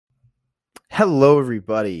Hello,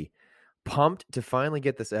 everybody. Pumped to finally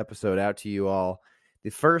get this episode out to you all. The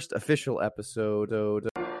first official episode. All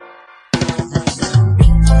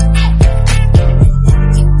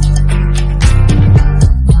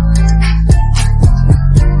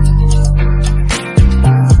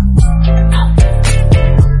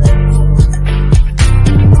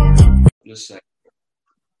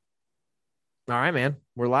right, man.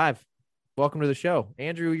 We're live. Welcome to the show.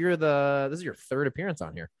 Andrew, this is your third appearance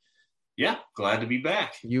on here. Yeah, glad to be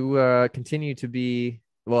back. You continue to be,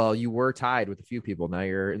 you were tied with a few people. Now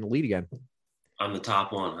you're in the lead again. I'm the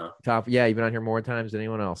top one, huh? Top. Yeah, you've been on here more times than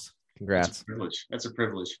anyone else. Congrats. That's a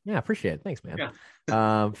privilege. Yeah, appreciate it. Thanks, man.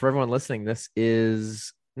 Yeah. For everyone listening, this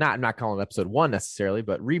is I'm not calling it episode 1 necessarily,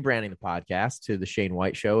 but rebranding the podcast to the Shane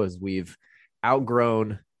White Show as we've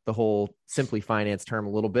outgrown the whole Simply Finance term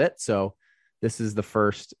a little bit. So this is the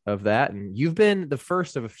first of that. And you've been the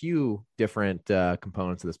first of a few different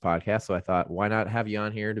components of this podcast. So I thought, why not have you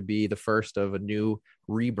on here to be the first of a new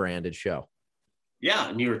rebranded show? Yeah.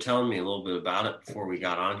 And you were telling me a little bit about it before we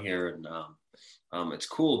got on here. And it's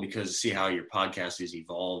cool because see how your podcast has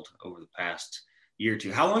evolved over the past year or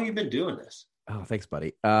two. How long have you been doing this? Oh, thanks,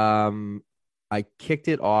 buddy. I kicked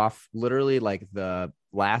it off literally like the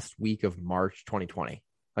last week of March 2020,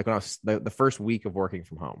 like when I was the first week of working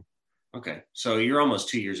from home. Okay. So you're almost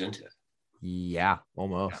 2 years into it. Yeah,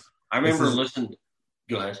 almost. Yeah. I remember listening.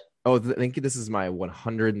 Go ahead. Oh, I think this is my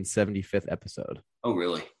 175th episode. Oh,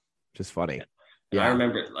 really? Which is funny. Yeah. I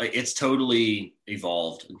remember it's totally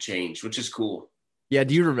evolved and changed, which is cool. Yeah.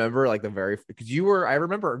 Do you remember because I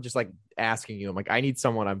remember just like asking you, I'm like, I need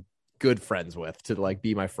someone I'm good friends with to like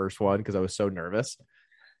be my first one because I was so nervous.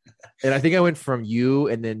 And I think I went from you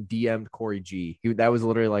and then DM'd Corey G. That was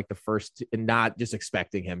literally like the first, and not just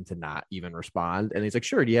expecting him to not even respond. And he's like,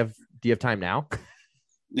 "Sure. Do you have time now?"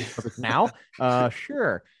 Now?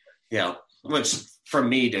 Sure. Yeah. Which from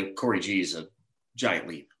me to Corey G is a giant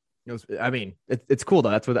leap. It's cool though.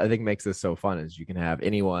 That's what I think makes this so fun is you can have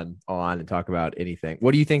anyone on and talk about anything.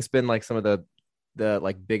 What do you think's been like some of the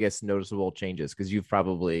like biggest noticeable changes? Because you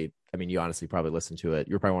honestly probably listened to it.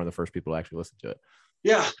 You're probably one of the first people to actually listen to it.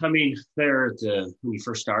 Yeah, I mean, when you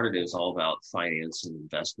first started, it was all about finance and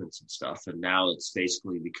investments and stuff, and now it's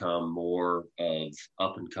basically become more of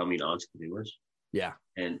up and coming entrepreneurs. Yeah,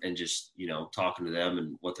 and just talking to them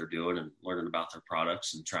and what they're doing and learning about their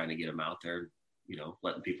products and trying to get them out there,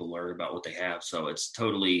 letting people learn about what they have. So it's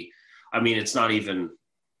totally, it's not even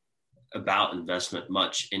about investment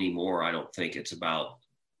much anymore. I don't think it's about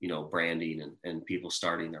branding and people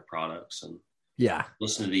starting their products and. Yeah.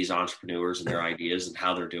 Listen to these entrepreneurs and their ideas and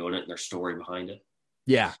how they're doing it and their story behind it.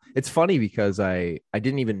 Yeah. It's funny because I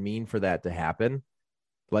didn't even mean for that to happen.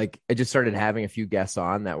 Like I just started having a few guests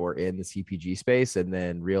on that were in the CPG space and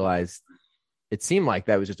then realized it seemed like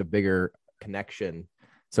that was just a bigger connection.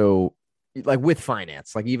 So like with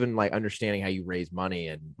finance, like even like understanding how you raise money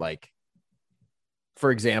and like, for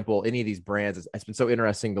example, any of these brands, it's been so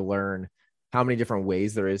interesting to learn how many different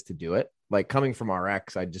ways there is to do it. Like coming from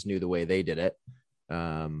RX, I just knew the way they did it.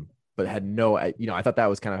 But had I thought that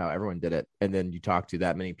was kind of how everyone did it. And then you talk to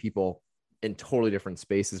that many people in totally different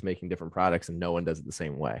spaces, making different products and no one does it the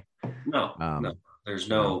same way. No, there's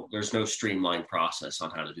no streamlined process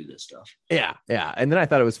on how to do this stuff. Yeah. Yeah. And then I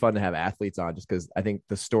thought it was fun to have athletes on just because I think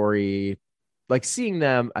the story, like seeing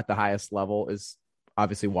them at the highest level is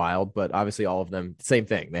obviously wild, but obviously all of them, same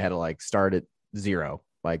thing. They had to like start at zero.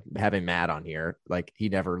 Like having Matt on here, like he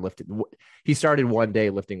never lifted. He started one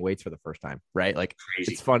day lifting weights for the first time, right? Like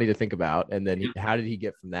crazy. It's funny to think about. And then how did he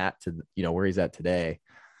get from that to where he's at today?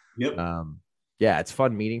 Yep. Yeah, it's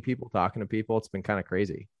fun meeting people, talking to people. It's been kind of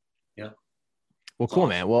crazy. Yeah. Well, cool,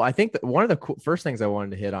 man. Well, I think that one of the first things I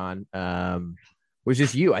wanted to hit on was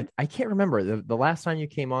just you. I can't remember the last time you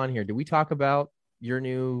came on here. Did we talk about your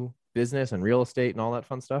new business and real estate and all that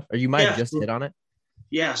fun stuff? Or you might have just hit on it.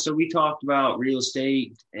 Yeah, so we talked about real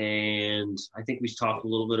estate, and I think we talked a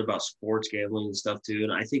little bit about sports gambling and stuff too.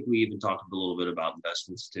 And I think we even talked a little bit about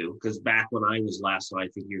investments too. Because back when I was last, I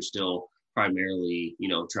think you're still primarily,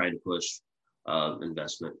 trying to push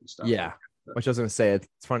investment and stuff. Yeah, which I was going to say, it's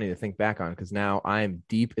funny to think back on because now I'm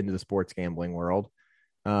deep into the sports gambling world.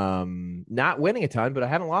 Not winning a ton, but I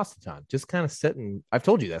haven't lost a ton. Just kind of sitting. I've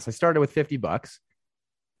told you this. I started with $50.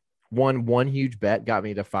 Won one huge bet, got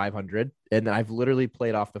me to 500. And then I've literally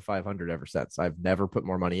played off the 500 ever since. I've never put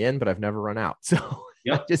more money in, but I've never run out. So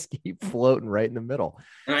I just keep floating right in the middle.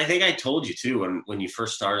 And I think I told you too, when you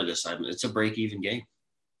first started this, it's a break-even game.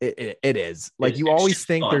 It is. Like you always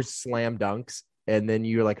think there's slam dunks. And then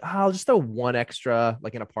you're like, I'll just throw one extra,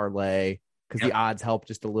 like in a parlay, because the odds help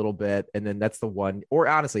just a little bit. And then that's the one, or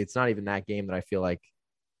honestly, it's not even that game that I feel like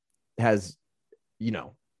has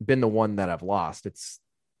been the one that I've lost. It's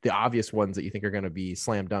the obvious ones that you think are going to be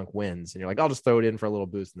slam dunk wins. And you're like, I'll just throw it in for a little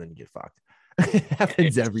boost and then you get fucked. It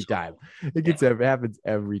happens every time. It happens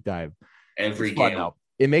every time. Every It's fun game. though.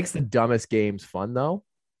 It makes the dumbest games fun though.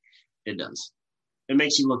 It does. It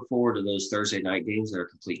makes you look forward to those Thursday night games that are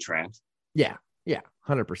complete trash. Yeah.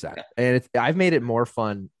 100%. And I've made it more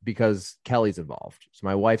fun because Kelly's involved. So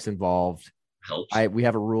my wife's involved. Helps. We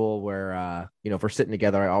have a rule where, if we're sitting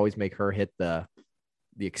together, I always make her hit the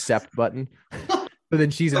accept button. But then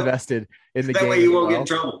she's invested in the game. That way you won't get in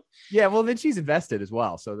trouble. Yeah, well, then she's invested as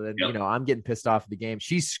well. So then, Yep. I'm getting pissed off at the game.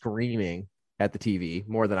 She's screaming at the TV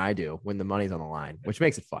more than I do when the money's on the line, which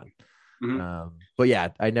makes it fun. Mm-hmm. But yeah,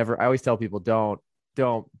 I always tell people don't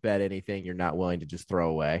bet anything you're not willing to just throw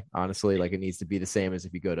away. Honestly, like it needs to be the same as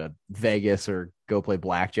if you go to Vegas or go play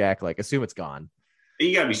blackjack, like assume it's gone.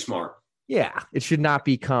 You got to be smart. Yeah, it should not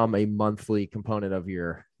become a monthly component of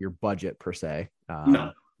your budget per se.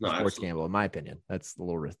 No, sports absolutely. gamble, in my opinion, that's a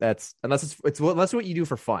little risk. That's unless what you do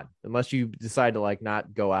for fun. Unless you decide to like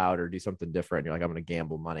not go out or do something different, you're like, I'm going to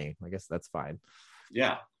gamble money. I guess that's fine.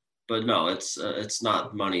 Yeah, but no, it's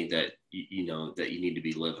not money that that you need to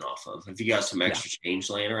be living off of. If you got some extra change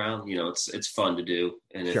laying around, it's fun to do.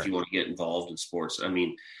 And if you want to get involved in sports, I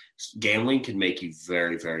mean, gambling can make you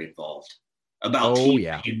very, very involved about teams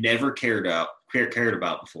you never cared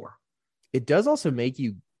about before. It does also make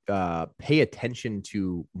you pay attention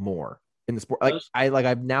to more in the sport.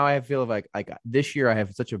 I feel like this year I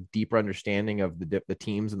have such a deeper understanding of the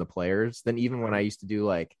teams and the players than even when I used to do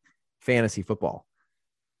like fantasy football.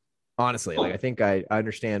 Honestly, I think I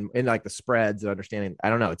understand in like the spreads and understanding. I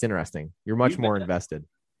don't know. It's interesting. You're much more invested.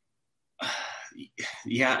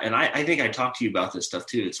 Yeah. And I think I talked to you about this stuff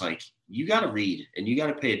too. It's like, you got to read and you got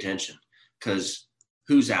to pay attention because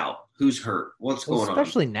who's out, who's hurt, what's going on.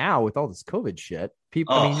 Especially now with all this COVID shit,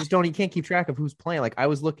 people, you can't keep track of who's playing. Like I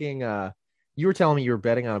was looking, you were telling me you were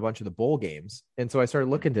betting on a bunch of the bowl games. And so I started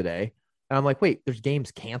looking today. And I'm like, wait, there's games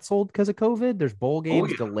canceled because of COVID. There's bowl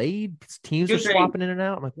games delayed. Teams are swapping in and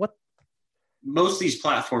out. I'm like, what? Most of these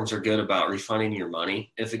platforms are good about refunding your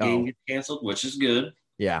money if a game gets canceled, which is good.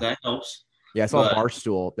 Yeah. That helps. Yeah, I saw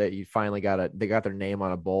Barstool that you finally they got their name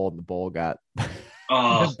on a bowl and the bowl got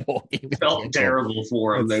bowl game felt terrible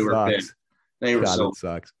for them. They were pissed. They were so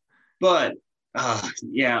sucks. But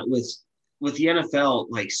yeah, with the NFL,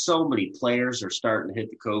 like so many players are starting to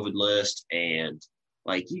hit the COVID list, and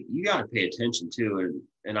like you got to pay attention to.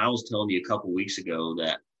 And I was telling you a couple weeks ago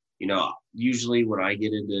that usually when I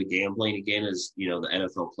get into gambling again is the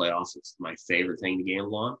NFL playoffs. It's my favorite thing to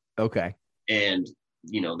gamble on. Okay, and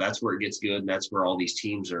that's where it gets good, and that's where all these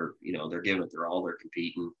teams are. They're giving it their all. They're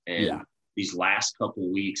competing, and these last couple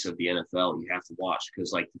of weeks of the NFL, you have to watch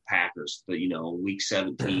because like the Packers, week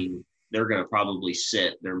 17. They're going to probably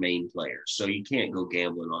sit their main players. So you can't go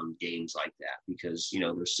gambling on games like that because,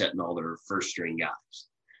 they're setting all their first string guys.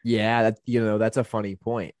 Yeah. That's a funny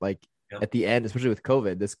point. Like at the end, especially with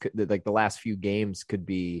COVID, this could, like the last few games could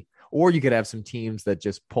be, or you could have some teams that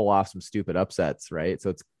just pull off some stupid upsets. Right. So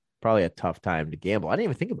it's probably a tough time to gamble. I didn't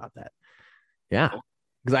even think about that. Yeah.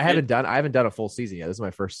 Because I haven't done a full season yet. This is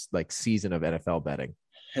my first like season of NFL betting.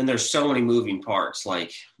 And there's so many moving parts,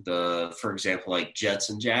 like for example, like Jets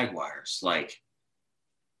and Jaguars. Like,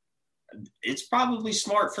 it's probably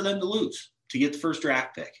smart for them to lose to get the first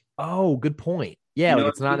draft pick. Oh, good point. Yeah, like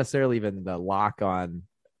it's not necessarily even the lock on.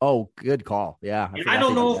 Oh, good call. Yeah, I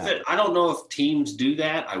don't know if teams do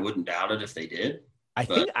that. I wouldn't doubt it if they did.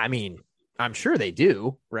 I'm sure they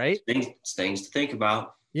do. Right? It's things to think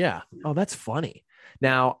about. Yeah. Oh, that's funny.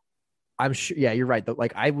 Now, I'm sure. Yeah, you're right.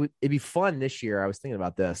 Like it'd be fun this year. I was thinking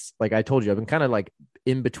about this. Like I told you, I've been kind of like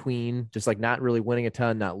in between, just like not really winning a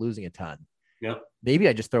ton, not losing a ton. Yep. Maybe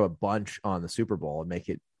I just throw a bunch on the Super Bowl and make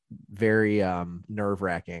it very nerve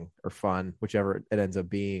wracking or fun, whichever it ends up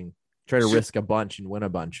being. Try to risk a bunch and win a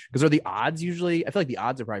bunch. Because are the odds usually? I feel like the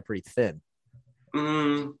odds are probably pretty thin.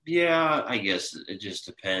 Yeah, I guess it just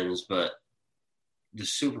depends. But the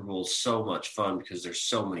Super Bowl is so much fun because there's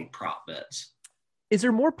so many prop bets. Is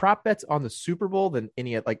there more prop bets on the Super Bowl than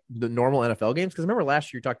any like the normal NFL games? Because remember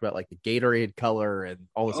last year you talked about like the Gatorade color and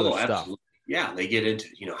all this other stuff. Yeah, they get into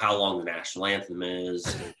how long the national anthem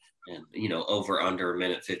is, and over under a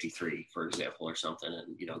minute 53, for example, or something,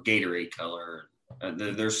 and Gatorade color.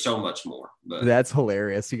 There's so much more. But that's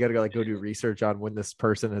hilarious. You got to go do research on when this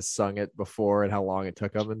person has sung it before and how long it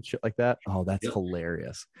took them and shit like that. Oh, that's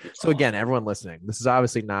hilarious. So again, everyone listening, this is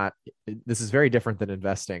obviously this is very different than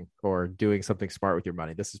investing or doing something smart with your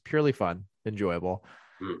money. This is purely fun, enjoyable.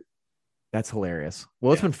 That's hilarious.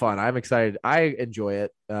 Well, it's been fun. I'm excited. I enjoy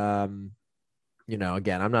it. Again,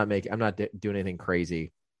 I'm not doing anything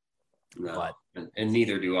crazy. No, but and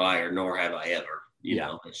neither do I, or nor have I ever.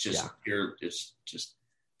 yeah, It's just yeah, pure. It's just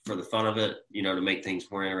for the fun of it. To make things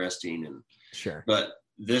more interesting. And sure. but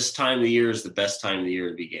this time of the year is the best time of the year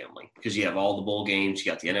to be gambling because you have all the bowl games.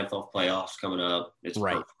 You got the NFL playoffs coming up. It's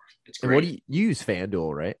Right. perfect. It's And what great. do you use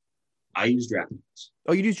FanDuel, right? I use DraftKings.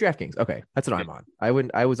 Oh, you use DraftKings. Okay. That's what I'm on.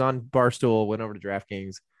 I was on Barstool, went over to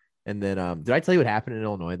DraftKings, and then did I tell you what happened in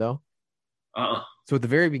Illinois though? Uh-uh. So at the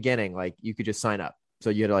very beginning, like you could just sign up. So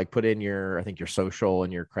you had to like put in your, I think your social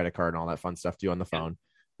and your credit card and all that fun stuff to do on the phone.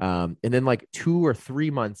 And then like 2 or 3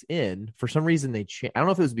 months in, for some reason they changed. I don't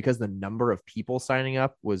know if it was because the number of people signing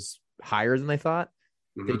up was higher than they thought.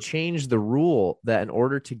 They Mm-hmm. changed the rule that in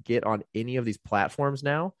order to get on any of these platforms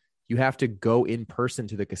now, you have to go in person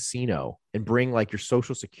to the casino and bring like your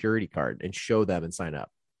social security card and show them and sign up.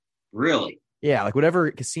 Really? Yeah, like whatever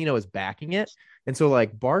casino is backing it. And so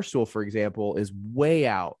like Barstool, for example, is way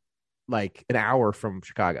out, like an hour from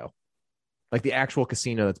Chicago, like the actual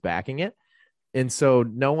casino that's backing it. And so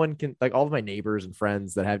no one can, like all of my neighbors and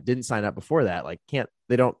friends that have didn't sign up before that, like can't,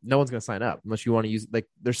 they don't, no one's gonna sign up unless you want to use, like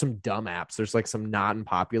there's some dumb apps. There's like some not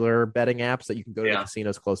unpopular betting apps that you can go to the Yeah.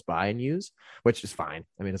 casinos close by and use, which is fine.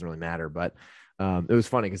 I mean, it doesn't really matter, but it was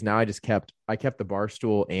funny because now I kept the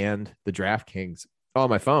Barstool and the DraftKings on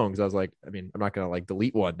my phone because I was like, I mean, I'm not gonna like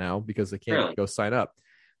delete one now because I can't Really? go sign up.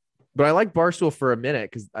 But I like Barstool for a minute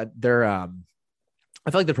because they're I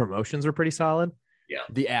feel like the promotions are pretty solid. Yeah.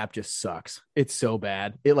 The app just sucks. It's so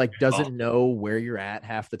bad. It like Oh, doesn't know where you're at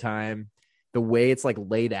half the time. The way it's like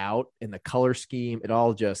laid out and the color scheme, it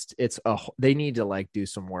all just they need to like do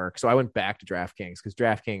some work. So I went back to DraftKings because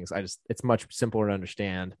DraftKings, it's much simpler to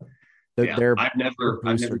understand. yeah. Their I've boosts never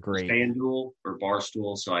are used great. FanDuel or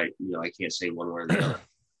Barstool, so I can't say one way or the other.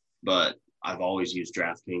 But I've always used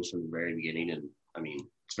DraftKings from the very beginning, and I mean,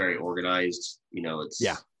 it's very organized.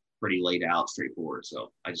 Yeah. It's pretty laid out, straightforward.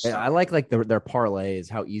 So I just And stuck. I like their parlays,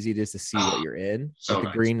 how easy it is to see what Oh, you're in, so like the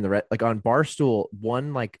nice. green and the red. Like on Barstool,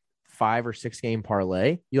 one like 5 or 6 game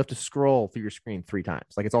parlay, you have to scroll through your screen 3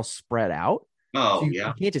 times. Like it's all spread out, so Oh you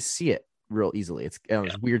yeah, can't just see it real easily. yeah,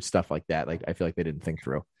 It's weird stuff like that. Like I feel like they didn't think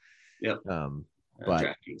through. yep. But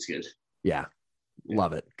DraftKings good. yeah, Yeah,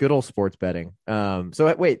 love it. Good old sports betting.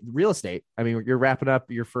 So wait, real estate. I mean, you're wrapping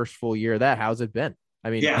up your first full year of that. How's it been? I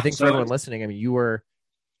mean, I yeah. think for So everyone listening, I mean, you were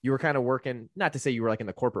kind of working, not to say you were like in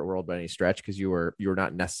the corporate world by any stretch, because you were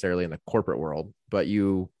not necessarily in the corporate world, but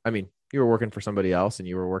I mean, you were working for somebody else and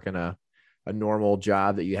you were working a normal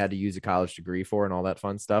job that you had to use a college degree for and all that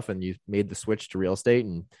fun stuff. And you made the switch to real estate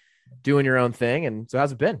and doing your own thing. And so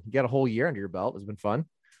how's it been? You got a whole year under your belt. It's been fun.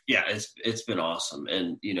 yeah, it's been awesome,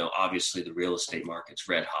 and obviously the real estate market's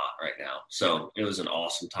red hot right now. So it was an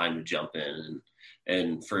awesome time to jump in,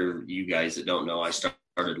 and for you guys that don't know, I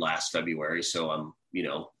started last February, so I'm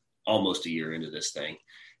almost a year into this thing,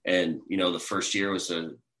 and the first year was a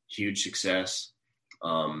huge success.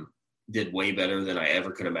 Did way better than I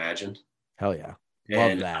ever could imagine, Hell yeah.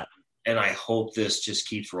 Love and that. and I hope this just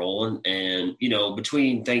keeps rolling. And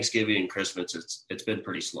between Thanksgiving and Christmas, it's been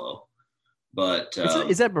pretty slow, but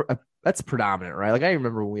Is that that's predominant, right? Like I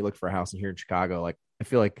remember when we looked for a house in here in Chicago, like I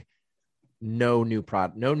feel like no new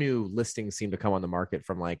listings seem to come on the market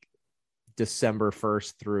from like December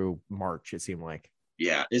 1st through March, it seemed like.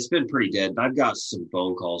 yeah, it's been pretty dead. I've got some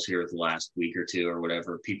phone calls here the last week or two or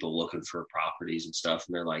whatever, people looking for properties and stuff,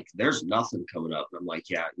 and they're like, "There's nothing coming up." And I'm like,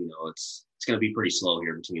 "Yeah, it's going to be pretty slow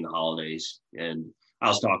here between the holidays." And I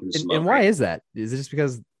was talking to some And other. why is that? Is it just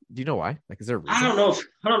because, do you know why? Like, is there a I reason?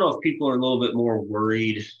 don't know if people are a little bit more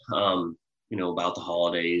worried, about the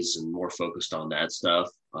holidays and more focused on that stuff.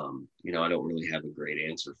 I don't really have a great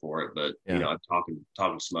answer for it, but Yeah. I'm talking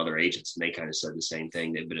to some other agents, and they kind of said the same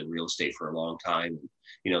thing. They've been in real estate for a long time,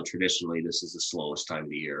 and traditionally this is the slowest time of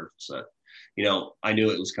the year. So, I knew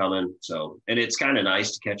it was coming. So, and it's kind of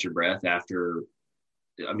nice to catch your breath after.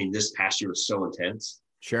 I mean, this past year was so intense.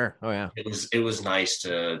 Sure. Oh yeah. It was nice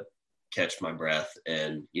to catch my breath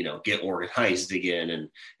and get organized again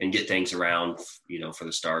and get things around for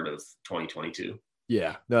the start of 2022.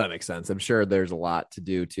 Yeah. No, that makes sense. I'm sure there's a lot to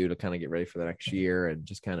do too to kind of get ready for the next year and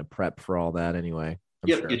just kind of prep for all that anyway. I'm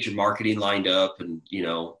Yep, sure. get your marketing lined up, and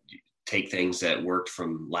take things that worked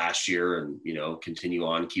from last year and continue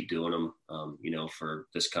on, keep doing them for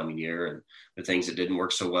this coming year, and the things that didn't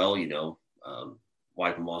work so well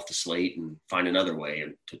wipe them off the slate and find another way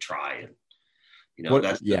to try. And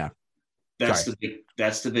that's Yeah. Sorry.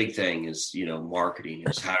 the big thing is marketing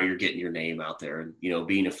is how you're getting your name out there. And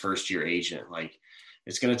being a first year agent, like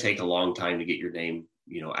it's going to take a long time to get your name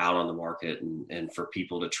out on the market, and for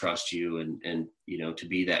people to trust you, and to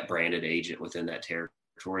be that branded agent within that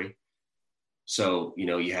territory. So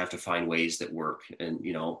you have to find ways that work. And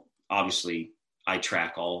obviously I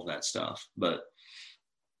track all of that stuff, but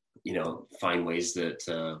find ways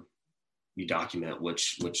that you document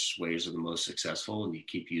which ways are the most successful, and you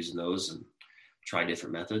keep using those and try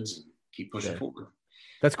different methods and keep pushing forward.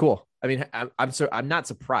 That's cool. I mean, I'm not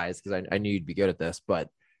surprised because I knew you'd be good at this, but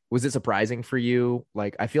was it surprising for you?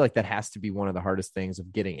 Like, I feel like that has to be one of the hardest things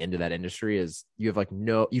of getting into that industry is you have like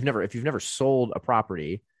if you've never sold a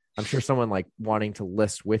property, I'm sure someone like wanting to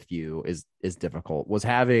list with you is difficult. Was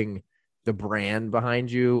having the brand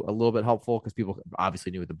behind you a little bit helpful because people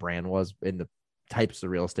obviously knew what the brand was in the types of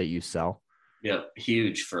real estate you sell? Yeah,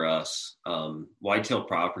 huge for us. Whitetail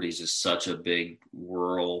Properties is such a big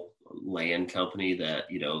rural land company that,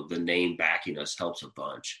 the name backing us helps a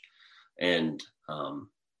bunch. And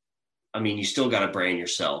I mean, you still got to brand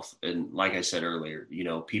yourself. And like I said earlier,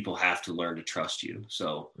 people have to learn to trust you.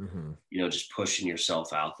 So, just pushing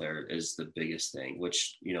yourself out there is the biggest thing,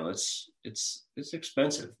 which, it's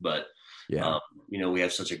expensive, but yeah, we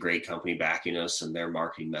have such a great company backing us, and their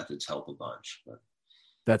marketing methods help a bunch. But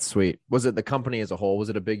that's sweet. Was it the company as a whole? Was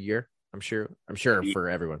it a big year? I'm sure for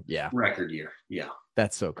everyone. Yeah. Record year. Yeah.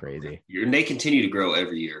 That's so crazy. And they continue to grow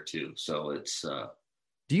every year too. So it's,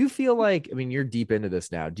 do you feel like, I mean, you're deep into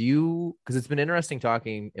this now. Because it's been interesting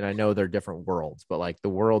talking, and I know they're different worlds, but like the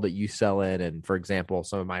world that you sell in, and for example,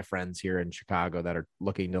 some of my friends here in Chicago that are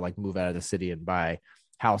looking to like move out of the city and buy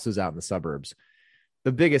houses out in the suburbs.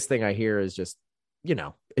 The biggest thing I hear is just,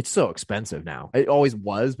 it's so expensive now. It always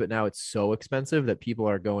was, but now it's so expensive that people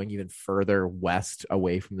are going even further west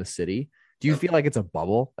away from the city. Do you feel like it's a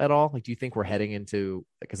bubble at all? Like, do you think we're heading into,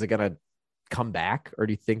 like, is it going to come back, or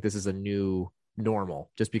do you think this is a new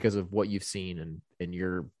normal just because of what you've seen and in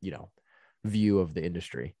your, view of the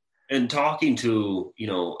industry? And talking to,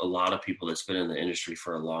 a lot of people that's been in the industry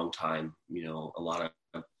for a long time, a lot of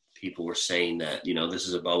people were saying that, this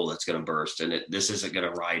is a bubble that's going to burst, and this isn't going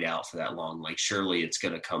to ride out for that long. Like, surely it's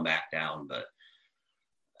going to come back down. But,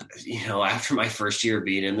 after my first year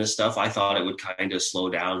being in this stuff, I thought it would kind of slow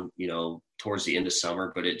down, towards the end of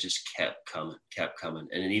summer, but it just kept coming.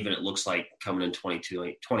 And then even it looks like coming in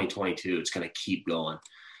 2022, it's going to keep going.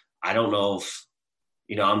 I don't know if,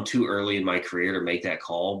 I'm too early in my career to make that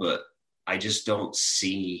call, but I just don't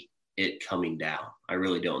see it coming down. I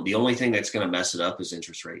really don't. The only thing that's going to mess it up is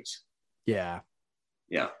interest rates. Yeah.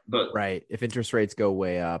 But right. If interest rates go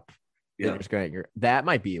way up, that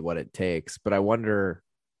might be what it takes. But I wonder,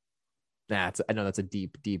 I know that's a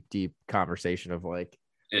deep conversation of like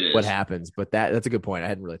what happens, but that's a good point. I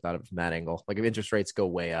hadn't really thought of it from that angle. Like if interest rates go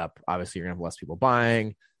way up, obviously you're gonna have less people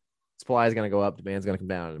buying. Supply is going to go up, demand's going to come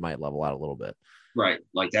down, and it might level out a little bit. Right.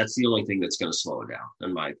 Like that's the only thing that's going to slow it down,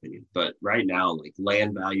 in my opinion. But right now, like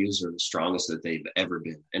land values are the strongest that they've ever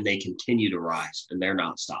been, and they continue to rise, and they're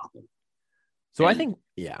not stopping. So I think,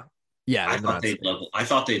 I thought they'd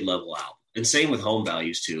level out, and same with home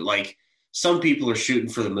values too. Like some people are shooting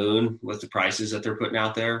for the moon with the prices that they're putting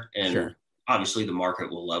out there, and obviously the market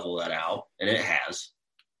will level that out, and it has.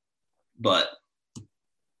 But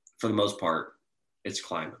for the most part, it's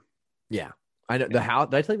climbing. Yeah. I know the house.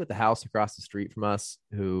 Did I tell you about the house across the street from us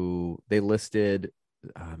who they listed?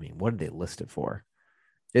 I mean, what did they list it for?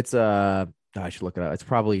 It's I should look it up. It's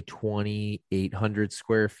probably 2,800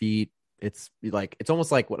 square feet. It's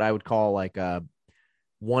almost like what I would call like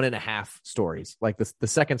 1.5 stories. Like the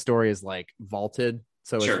second story is like vaulted.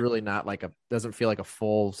 So it's really not like doesn't feel like a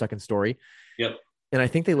full second story. Yep. And I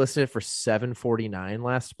think they listed it for $749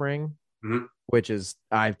 last spring. Mm-hmm. Which is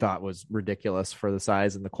I thought was ridiculous for the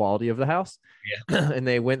size and the quality of the house. Yeah. And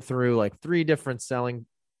they went through like 3 different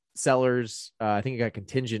sellers. I think it got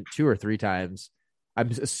contingent 2 or 3 times. I'm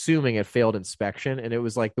assuming it failed inspection. And it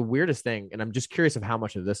was like the weirdest thing. And I'm just curious of how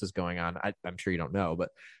much of this is going on. I'm sure you don't know, but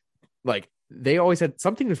like they always had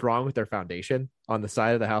something was wrong with their foundation on the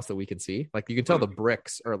side of the house that we can see. Like you can tell the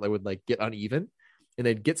bricks they would like get uneven, and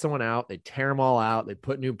they'd get someone out, they'd tear them all out, they'd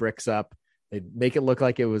put new bricks up. They'd make it look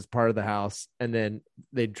like it was part of the house, and then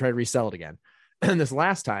they'd try to resell it again. And this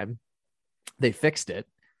last time, they fixed it,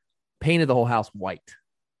 painted the whole house white,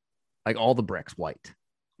 like all the bricks white.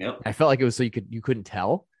 Yep. I felt like it was so you couldn't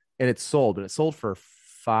tell, and it sold, but it sold for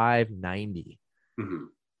 $590. Mm-hmm.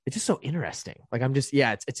 It's just so interesting. Like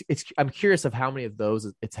I'm curious of how many of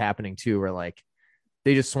those it's happening to, where like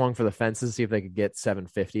they just swung for the fences to see if they could get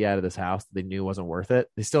 $750 out of this house that they knew wasn't worth it.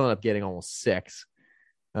 They still ended up getting almost $6.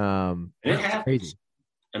 It happens. Crazy.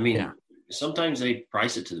 I mean, sometimes they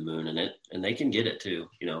price it to the moon, and they can get it too,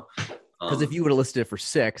 because if you would have listed it for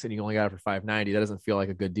 $6 and you only got it for $590, that doesn't feel like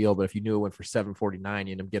a good deal. But if you knew it went for $749,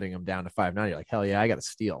 you end up getting them down to $590. Like, hell yeah, I got a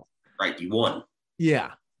steal. Right. You won.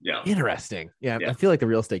 Yeah. Yeah. Interesting. Yeah. I feel like the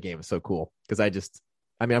real estate game is so cool because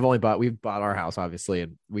I mean, we've bought our house obviously,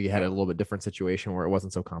 and we had a little bit different situation where it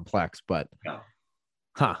wasn't so complex, but Yeah.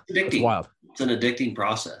 It's that's addicting. wild. It's an addicting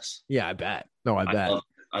process. Yeah, I bet. No, I I bet. love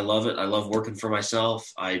it. I love it. I love working for myself.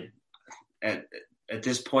 At at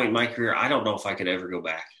this point in my career, I don't know if I could ever go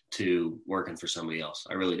back to working for somebody else.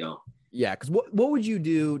 I really don't. Yeah, because what would you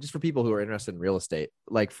do just for people who are interested in real estate?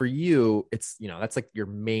 Like for you, it's that's like your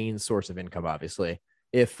main source of income, obviously.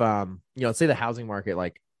 If let's say the housing market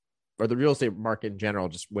or the real estate market in general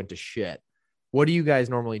just went to shit, what do you guys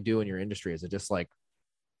normally do in your industry? Is it just like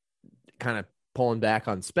kind of pulling back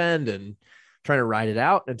on spend and trying to ride it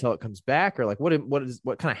out until it comes back, or like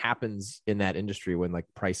what kind of happens in that industry when like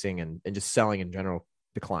pricing and just selling in general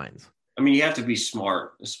declines? I mean, you have to be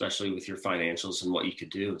smart, especially with your financials and what you could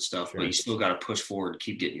do and stuff, Sure. but you still got to push forward to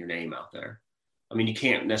keep getting your name out there. I mean, you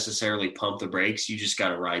can't necessarily pump the brakes. You just got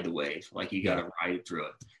to ride the wave. Like you got to ride through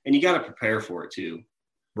it, and you got to prepare for it too.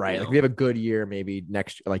 Right. Like if you have a good year, maybe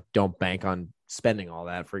next, like don't bank on spending all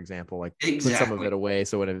that, for example, like put some of it away.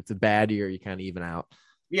 So when it's a bad year, you kind of even out.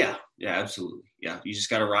 Yeah. Yeah, absolutely. Yeah. You just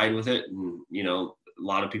got to ride with it. And, a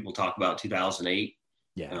lot of people talk about 2008.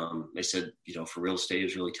 Yeah. They said, for real estate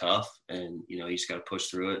is really tough, and, you just got to push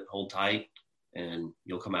through it, hold tight, and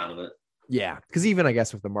you'll come out of it. Yeah. Cause even I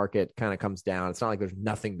guess if the market kind of comes down, it's not like there's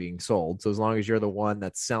nothing being sold. So as long as you're the one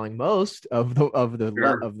that's selling most of the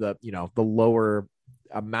the lower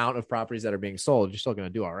amount of properties that are being sold, you're still going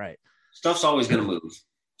to do all right. Stuff's always going to move.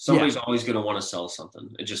 Somebody's always going to want to sell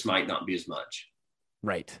something. It just might not be as much.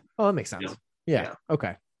 Right. Oh, that makes sense. Yeah.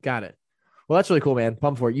 Okay. Got it. Well, that's really cool, man.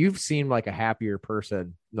 Pumped for it. You've seemed like a happier person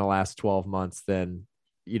in the last 12 months than,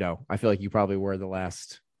 I feel like you probably were the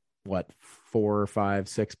last, 4 or 5,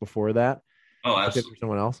 6 before that. Oh, absolutely. For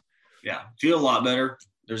someone else. Yeah. Feel a lot better.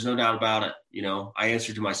 There's no doubt about it. I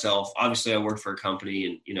answer to myself. Obviously I work for a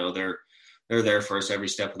company, and, they're there for us every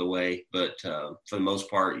step of the way. But for the most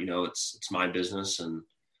part, it's my business, and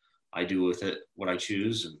I do with it what I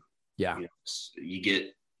choose. And you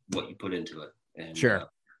get what you put into it. And sure.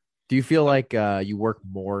 Do you feel like you work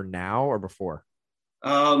more now or before?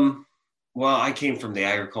 Well, I came from the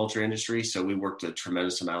agriculture industry, so we worked a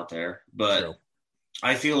tremendous amount there. But true.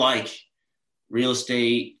 I feel like real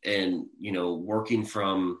estate and, working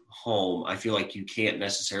from home, I feel like you can't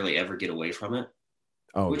necessarily ever get away from it.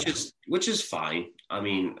 Oh, which is fine. I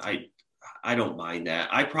mean, I don't mind that.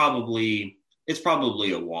 It's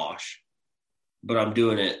probably a wash, but I'm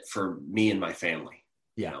doing it for me and my family.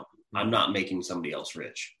 Yeah. I'm not making somebody else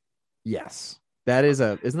rich. Yes.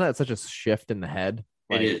 Isn't that such a shift in the head?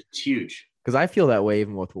 Like, it is. It's huge. Because I feel that way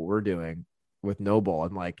even with what we're doing with Noble.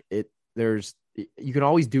 And like you can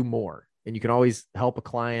always do more, and you can always help a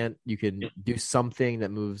client. You can do something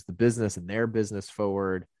that moves the business and their business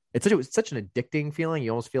forward. It's such an addicting feeling. You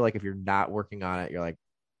almost feel like if you're not working on it, you're like,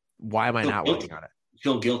 why am I not working on it?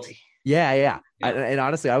 Feel guilty. Yeah. And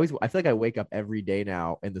honestly, I feel like I wake up every day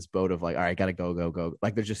now in this boat of like, all right, gotta go.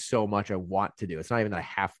 Like there's just so much I want to do. It's not even that I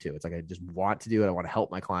have to. It's like I just want to do it. I want to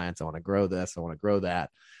help my clients. I want to grow this. I want to grow that.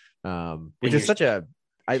 Which is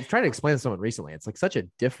I was trying to explain to someone recently. It's like such a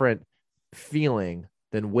different feeling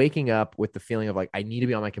than waking up with the feeling of like, I need to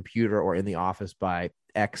be on my computer or in the office by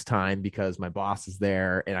X time because my boss is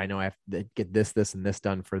there and I know I have to get this, and this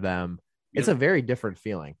done for them. It's a very different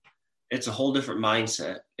feeling. It's a whole different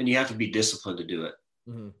mindset, and you have to be disciplined to do it.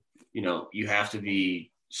 Mm-hmm. You have to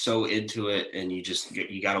be so into it, and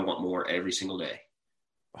you got to want more every single day.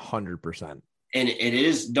 100%. And it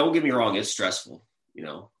is, don't get me wrong, it's stressful,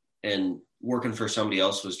 and working for somebody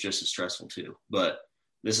else was just as stressful too, but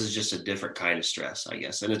this is just a different kind of stress, I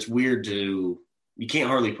guess. And it's weird you can't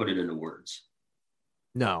hardly put it into words.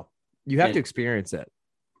 No, you have to experience it.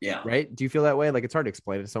 Yeah. Right. Do you feel that way? Like it's hard to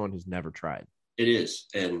explain it to someone who's never tried. It is.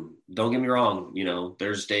 And don't get me wrong,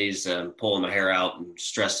 there's days I'm pulling my hair out and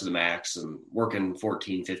stressed to the max and working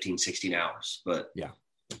 14, 15, 16 hours. But yeah,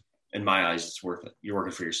 in my eyes, it's worth it. You're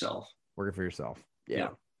working for yourself. Yeah.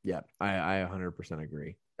 I 100%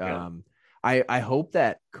 agree. Yeah. I hope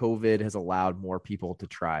that COVID has allowed more people to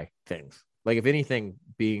try things. Like if anything,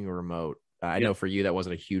 being remote, I know for you, that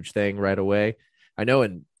wasn't a huge thing right away. I know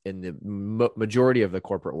in the majority of the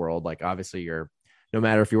corporate world, like obviously no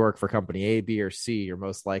matter if you work for company A, B, or C, you're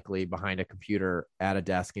most likely behind a computer at a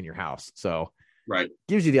desk in your house. So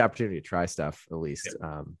gives you the opportunity to try stuff at least.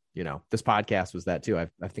 Yeah. This podcast was that too. I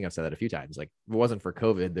think I've said that a few times. Like if it wasn't for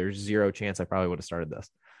COVID, there's zero chance I probably would have started this.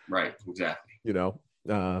 Right. Exactly.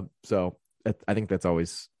 So I think that's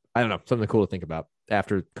always, I don't know, something cool to think about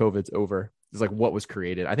after COVID's over. It's like what was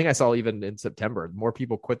created. I think I saw even in September, more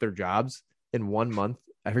people quit their jobs in 1 month.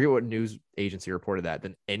 I forget what news agency reported that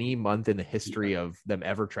than any month in the history of them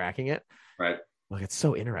ever tracking it. Right. Like, it's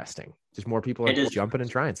so interesting. Just more people are It is. jumping and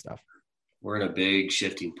trying stuff. We're in a big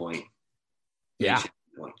shifting point. Big Yeah. shifting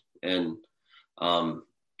point. And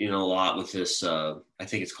a lot with this. I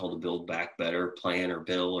think it's called the Build Back Better plan or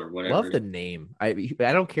bill or whatever. Love the name. I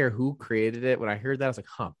don't care who created it. When I heard that, I was like,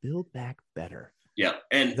 huh, Build Back Better. Yeah.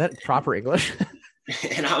 And is that proper English?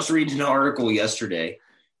 And I was reading an article yesterday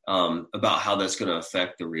about how that's going to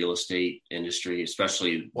affect the real estate industry,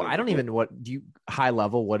 especially. Well, I don't even high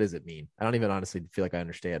level. What does it mean? I don't even honestly feel like I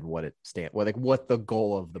understand what it what the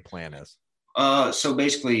goal of the plan is. So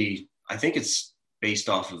basically, I think it's based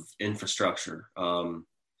off of infrastructure,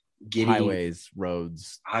 getting highways,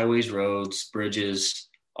 roads, bridges,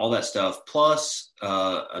 all that stuff. Plus,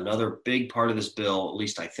 another big part of this bill, at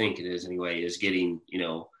least I think it is anyway, is getting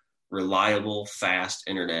reliable, fast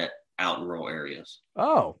internet out in rural areas.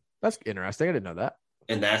 Oh, that's interesting. I didn't know that.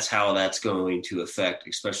 And that's how that's going to affect,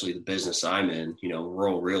 especially the business I'm in,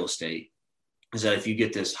 rural real estate, is that if you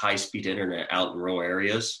get this high-speed internet out in rural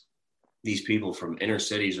areas, these people from inner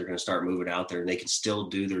cities are going to start moving out there, and they can still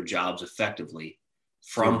do their jobs effectively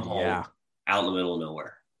from home out in the middle of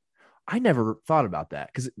nowhere. I never thought about that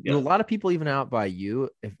because a lot of people even out by you,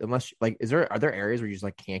 unless like, are there areas where you just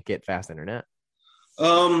like can't get fast internet?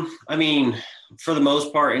 I mean, for the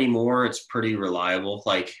most part anymore, it's pretty reliable.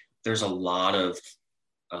 Like there's a lot of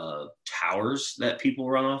towers that people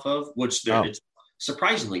run off of, which it's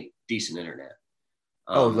surprisingly decent internet.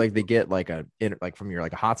 Like they get like from your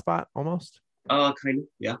like a hotspot almost. Kind of,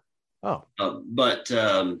 yeah. But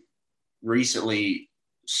recently,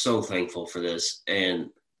 so thankful for this, and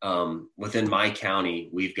within my county,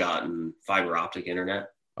 we've gotten fiber optic internet.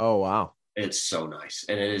 Oh wow. It's so nice,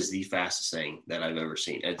 and it is the fastest thing that I've ever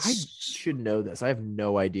seen. I should know this. I have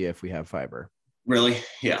no idea if we have fiber. Really?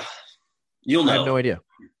 Yeah. You'll know. I have no idea.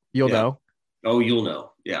 You'll know? Oh, you'll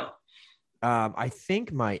know. Yeah. I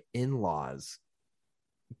think my in-laws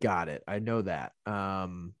got it. I know that.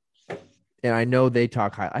 And I know they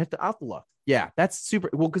talk high. I'll have to look. Yeah, that's super.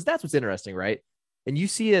 Well, because that's what's interesting, right? And you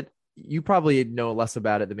see it, you probably know less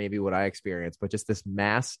about it than maybe what I experienced, but just this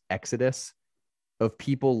mass exodus of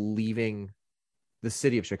people leaving the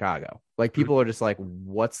city of Chicago. Like people are just like,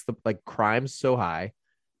 what's the, like crime's so high.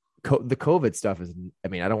 The COVID stuff is, I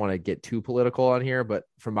mean, I don't want to get too political on here, but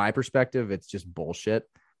from my perspective, it's just bullshit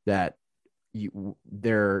that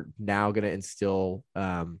they're now going to instill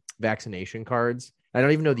vaccination cards. I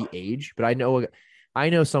don't even know the age, but I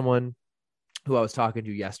know someone who I was talking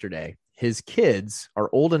to yesterday. His kids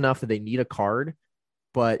are old enough that they need a card,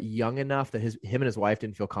 but young enough that him and his wife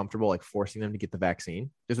didn't feel comfortable like forcing them to get the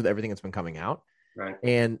vaccine, just with everything that's been coming out. Right.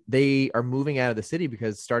 And they are moving out of the city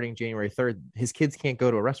because starting January 3rd, his kids can't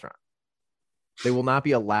go to a restaurant. They will not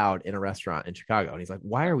be allowed in a restaurant in Chicago. And he's like,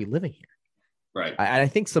 why are we living here? Right. I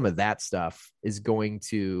think some of that stuff is going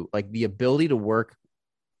to, like, the ability to work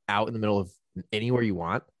out in the middle of anywhere you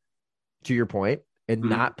want, to your point, and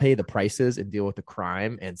not pay the prices and deal with the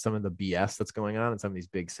crime and some of the BS that's going on in some of these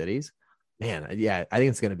big cities. Man, yeah, I think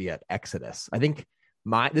it's going to be an exodus. I think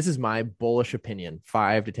this is my bullish opinion.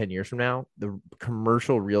 5 to 10 years from now, the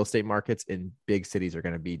commercial real estate markets in big cities are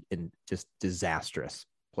going to be in just disastrous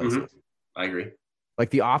places. I agree. Like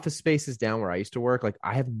the office spaces down where I used to work, like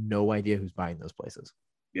I have no idea who's buying those places.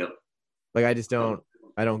 Yep. Like I just don't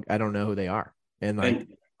know who they are. And like,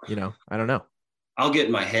 I don't know. I'll get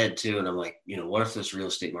in my head too. And I'm like, what if this real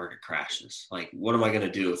estate market crashes? Like, what am I going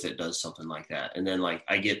to do if it does something like that? And then like,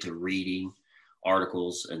 I get to reading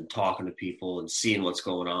articles and talking to people and seeing what's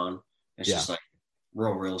going on. It's just like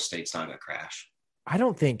rural real estate's not going to crash. I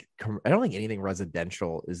don't think anything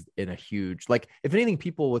residential is in a huge, like, if anything,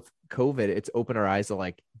 people with COVID, it's opened our eyes to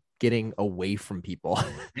like getting away from people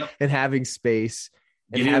and having space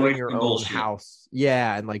and having your own house.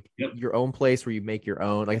 Yeah. And like your own place where you make your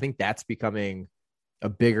own. Like, I think that's becoming a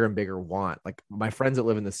bigger and bigger want. Like my friends that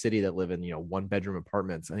live in the city that live in, 1-bedroom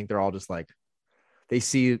apartments, I think they're all just like, they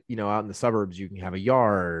see, out in the suburbs, you can have a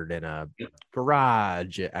yard and a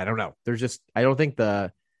garage. I don't know. I don't think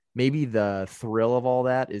maybe the thrill of all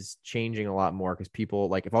that is changing a lot more because people,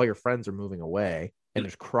 like, if all your friends are moving away and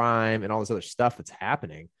there's crime and all this other stuff that's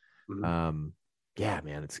happening. Yeah,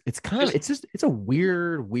 man, it's a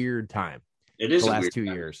weird time. It is the last 2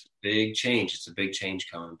 years. Big change. It's a big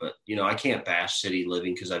change coming, but I can't bash city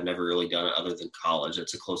living because I've never really done it other than college.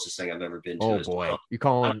 That's the closest thing I've ever been to. Oh boy, well. You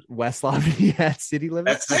calling West Lafayette city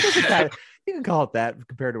living? You can call it that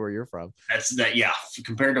compared to where you're from. That's that. Yeah,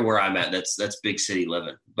 compared to where I'm at, that's big city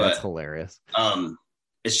living. But that's hilarious.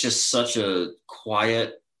 It's just such a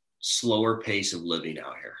quiet, slower pace of living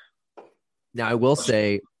out here. Now, I will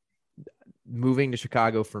say, moving to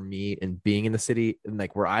Chicago for me and being in the city and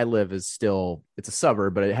like where I live is still, it's a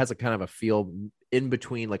suburb, but it has a kind of a feel in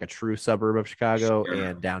between like a true suburb of Chicago Sure.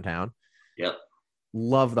 and downtown. Yep.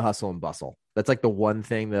 Love the hustle and bustle. That's like the one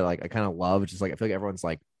thing that like I kind of love. Just like I feel like everyone's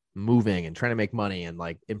like moving and trying to make money and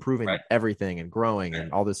like improving Right. everything and growing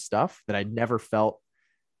and all this stuff that I never felt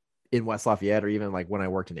in West Lafayette or even like when I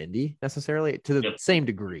worked in Indy necessarily to the Yep. same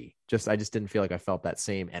degree. I just didn't feel like I felt that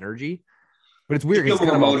same energy. But it's weird. You It's feel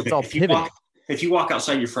kind more of all, it's all motivated. pivoting. If you walk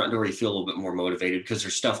outside your front door, you feel a little bit more motivated because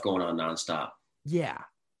there's stuff going on nonstop. Yeah.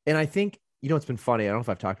 And I think, it's been funny. I don't know if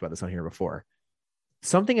I've talked about this on here before.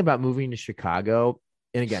 Something about moving to Chicago.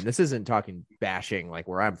 And again, this isn't talking bashing like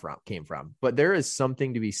where came from, but there is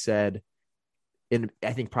something to be said in,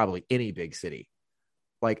 I think, probably any big city.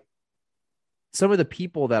 Like some of the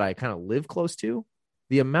people that I kind of live close to,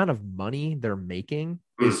 the amount of money they're making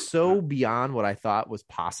is so beyond what I thought was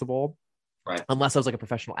possible. Right. Unless I was like a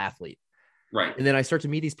professional athlete. Right. And then I start to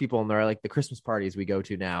meet these people and they're like the Christmas parties we go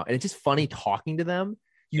to now. And it's just funny talking to them.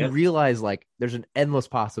 You realize like there's an endless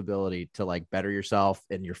possibility to like better yourself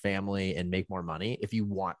and your family and make more money if you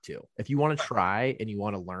want to. If you want to try and you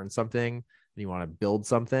want to learn something and you want to build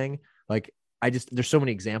something, like there's so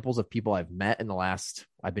many examples of people I've met in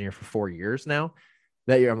I've been here for 4 years now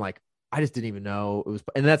that I'm like, I just didn't even know it was.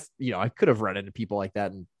 And that's, I could have run into people like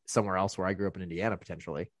that in somewhere else where I grew up in Indiana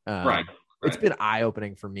potentially. Right. It's been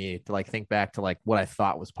eye-opening for me to like think back to like what I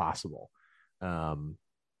thought was possible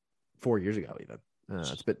 4 years ago, even.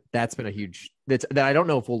 That's been a huge that I don't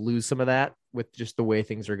know if we'll lose some of that with just the way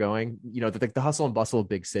things are going, the hustle and bustle of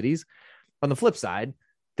big cities. On the flip side,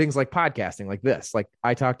 things like podcasting like this, like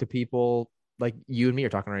I talk to people like you and me are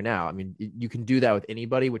talking right now. I mean, you can do that with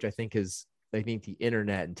anybody, which I think the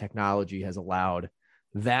internet and technology has allowed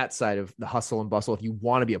that side of the hustle and bustle. If you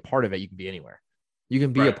want to be a part of it, you can be anywhere. You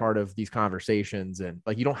can be a part of these conversations and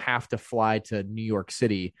like, you don't have to fly to New York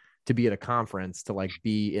City to be at a conference to like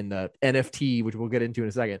be in the NFT, which we'll get into in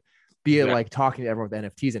a second, like talking to everyone with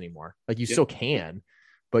NFTs anymore. Like you still can,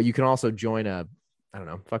 but you can also join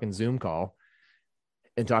fucking Zoom call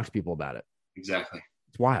and talk to people about it. Exactly.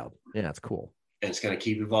 It's wild. Yeah. It's cool. And it's going to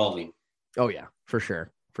keep evolving. Oh yeah, for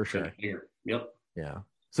sure. For sure. Here. Yep. Yeah.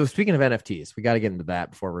 So speaking of NFTs, we got to get into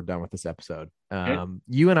that before we're done with this episode.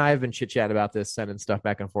 You and I have been chit-chatting about this, sending stuff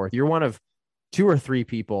back and forth. You're one of 2 or 3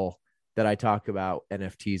 people that I talk about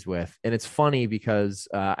NFTs with. And it's funny because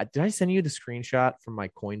did I send you the screenshot from my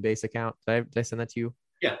Coinbase account? Did I send that to you?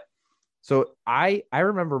 Yeah. So I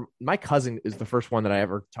remember my cousin is the first one that I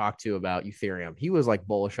ever talked to about Ethereum. He was like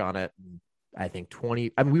bullish on it. I think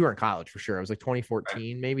we were in college for sure. It was like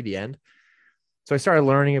 2014, maybe the end. So I started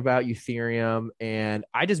learning about Ethereum and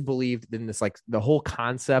I just believed in this, like the whole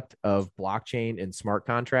concept of blockchain and smart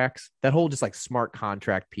contracts, that whole just like smart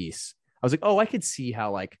contract piece. I was like, oh, I could see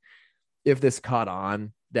how like if this caught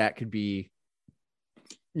on, that could be,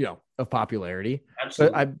 of popularity.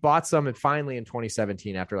 Absolutely. But I bought some and finally in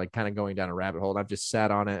 2017, after like kind of going down a rabbit hole, and I've just sat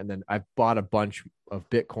on it. And then I've bought a bunch of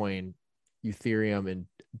Bitcoin, Ethereum, and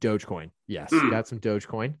Dogecoin. Yes. Got some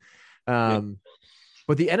Dogecoin.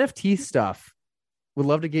 But the NFT stuff, would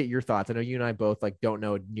love to get your thoughts. I know you and I both like don't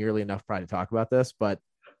know nearly enough probably to talk about this, but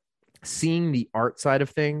seeing the art side of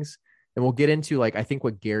things, and we'll get into like, I think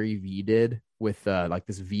what Gary Vee did with like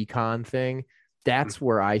this VCon thing, that's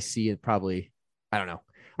where I see it probably, I don't know.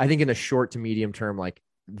 I think in the short to medium term, like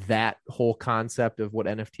that whole concept of what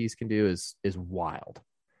NFTs can do is wild.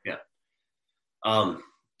 Yeah.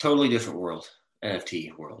 Totally different world,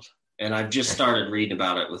 NFT world. And I've just started reading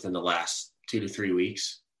about it within the last 2 to 3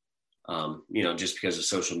 weeks. Just because of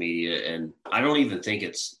social media, and I don't even think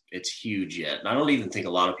it's huge yet. And I don't even think a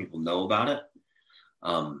lot of people know about it.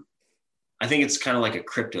 I think it's kind of like a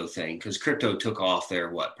crypto thing because crypto took off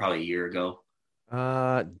there, probably a year ago.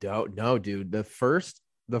 Don't know, dude. The first,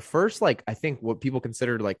 like, I think what people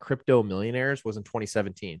considered like crypto millionaires was in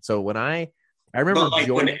 2017. So when I remember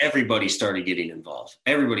when everybody started getting involved,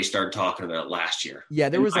 everybody started talking about it last year. Yeah,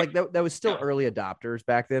 there was that was still early adopters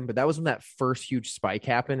back then, but that was when that first huge spike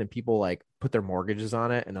happened and people like put their mortgages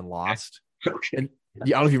on it and then lost. Okay. And I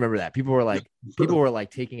don't know if you remember that. People were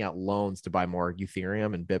like taking out loans to buy more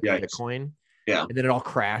Ethereum and Bitcoin. Yeah. And then it all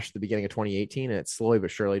crashed at the beginning of 2018 and it slowly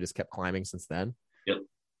but surely just kept climbing since then. Yep.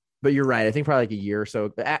 But you're right. I think probably like a year or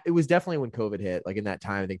so. It was definitely when COVID hit. Like in that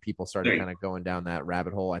time, I think people started kind of going down that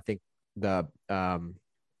rabbit hole. I think the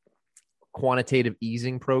quantitative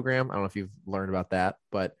easing program. I don't know if you've learned about that,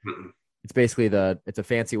 but it's basically it's a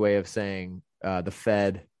fancy way of saying the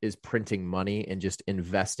Fed is printing money and just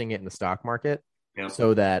investing it in the stock market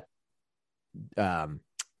so that the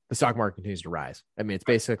stock market continues to rise. I mean, it's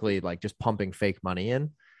basically like just pumping fake money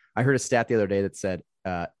in. I heard a stat the other day that said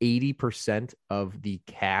 80% of the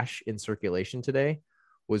cash in circulation today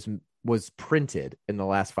was printed in the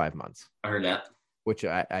last 5 months. I heard that. which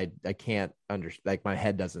I can't understand. Like my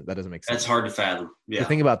head that doesn't make sense. That's hard to fathom. So Yeah.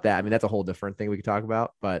 think about that. I mean, that's a whole different thing we could talk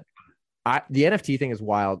about, but the NFT thing is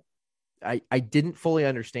wild. I didn't fully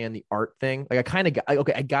understand the art thing. Like I kind of got,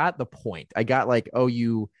 okay, I got the point. I got like, oh,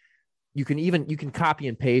 you can copy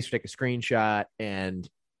and paste, take a screenshot, and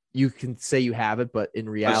you can say you have it, but in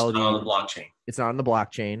reality, it's not on the blockchain. It's not on the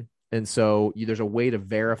blockchain. And so there's a way to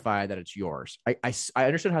verify that it's yours. I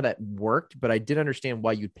understood how that worked, but I didn't understand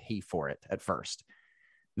why you'd pay for it at first.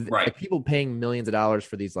 Right. Like people paying millions of dollars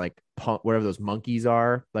for these like whatever those monkeys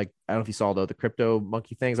are. Like I don't know if you saw the crypto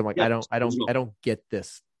monkey things. I'm like, yeah, I don't get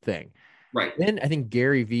this thing. Right. Then I think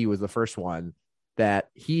Gary Vee was the first one that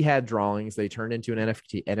he had drawings. They turned into an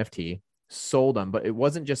NFT, sold them, but it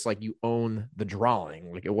wasn't just like you own the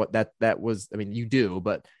drawing. Like that was, I mean, you do,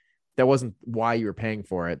 but that wasn't why you were paying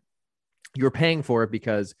for it. You were paying for it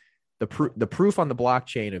because the proof on the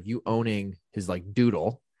blockchain of you owning his like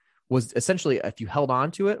doodle was essentially if you held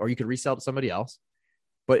on to it, or you could resell it to somebody else,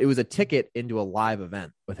 but it was a ticket into a live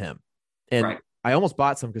event with him. And right. I almost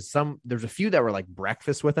bought some because there's a few that were like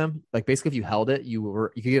breakfast with him. Like basically if you held it, you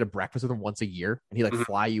could get a breakfast with him once a year, and he like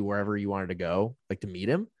fly you wherever you wanted to go, like to meet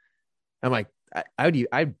him. I'm like,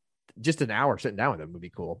 I just an hour sitting down with him would be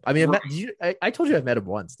cool. I mean, I told you I've met him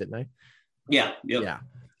once, didn't I? Yeah. Yep. Yeah.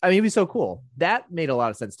 I mean, he'd be so cool. That made a lot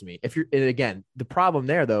of sense to me. And again, the problem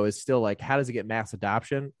there though is still like, how does it get mass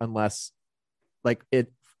adoption unless like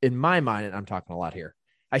it, in my mind, and I'm talking a lot here,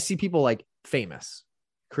 I see people like famous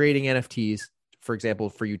creating NFTs, for example,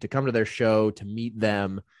 for you to come to their show, to meet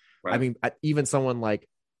them. Right. I mean, even someone like,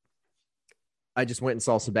 I just went and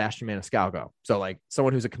saw Sebastian Maniscalco. So like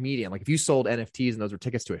someone who's a comedian, like if you sold NFTs and those were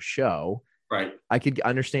tickets to a show, right, I could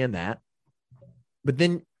understand that. But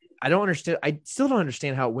then I still don't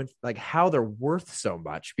understand how it went, like how they're worth so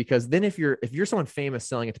much, because then if you're someone famous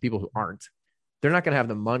selling it to people who aren't, they're not going to have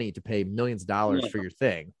the money to pay millions of dollars for your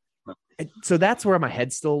thing. And so that's where my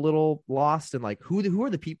head's still a little lost. And like, who are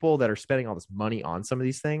the people that are spending all this money on some of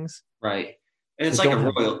these things? Right. And it's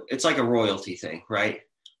like a royalty thing, right?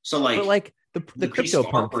 So like the crypto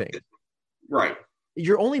pump thing, right?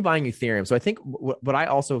 You're only buying Ethereum. So I think what I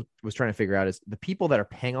also was trying to figure out is the people that are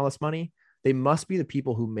paying all this money, they must be the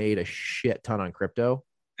people who made a shit ton on crypto.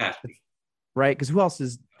 Right? Because who else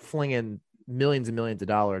is flinging millions and millions of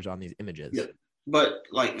dollars on these images? Yeah. But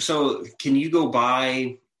like, so can you go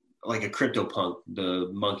buy like a crypto punk, the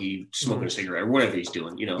monkey smoking a cigarette or whatever he's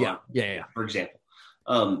doing, you know? Yeah. For example,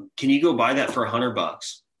 can you go buy that for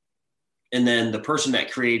 $100? And then the person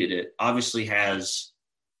that created it obviously has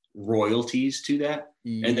royalties to that.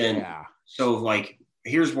 Yeah. And then, so like,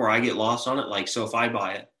 here's where I get lost on it. Like, so if I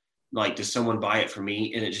buy it, like, does someone buy it for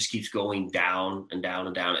me? And it just keeps going down and down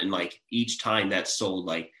and down. And like each time that's sold,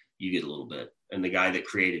 like you get a little bit, and the guy that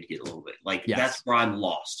created get a little bit. Like that's where I'm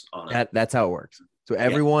lost on it. That's how it works. So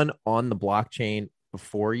everyone on the blockchain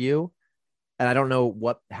before you, and I don't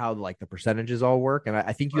know how like the percentages all work. And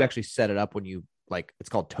I think you actually set it up when you like, it's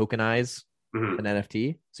called tokenize an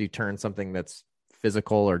NFT. So you turn something that's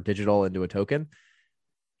physical or digital into a token.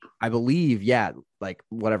 I believe, like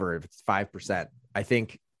whatever, if it's 5%, I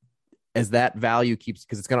think as that value keeps,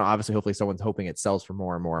 because it's going to obviously, hopefully someone's hoping it sells for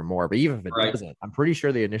more and more and more. But even if it doesn't, I'm pretty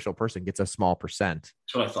sure the initial person gets a small percent.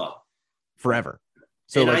 That's what I thought. Forever.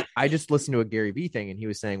 So like I just listened to a Gary Vee thing, and he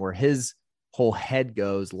was saying where his whole head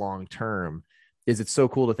goes long term is it's so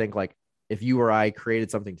cool to think like if you or I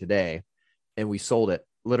created something today and we sold it,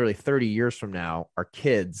 literally 30 years from now, our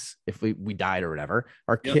kids, if we died or whatever,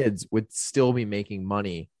 our kids would still be making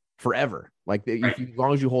money forever. Like as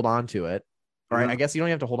long as you hold on to it. All right. I guess you don't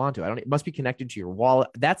have to hold on to it. It must be connected to your wallet.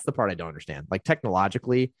 That's the part I don't understand. Like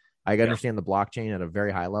technologically, I understand the blockchain at a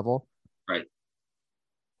very high level. Right.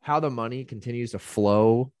 How the money continues to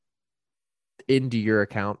flow into your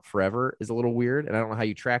account forever is a little weird. And I don't know how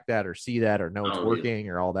you track that or see that or know it's working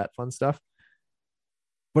or all that fun stuff.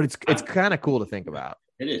 But it's kind of cool to think about.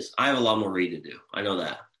 It is. I have a lot more reading to do. I know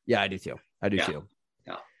that. Yeah, I do too. too.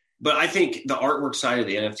 Yeah. But I think the artwork side of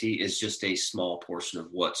the NFT is just a small portion of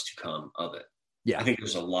what's to come of it. Yeah. I think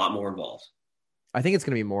there's a lot more involved. I think it's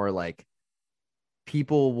going to be more like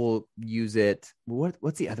people will use it.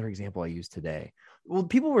 What's the other example I used today? Well,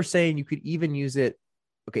 people were saying you could even use it.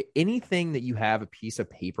 Okay. Anything that you have a piece of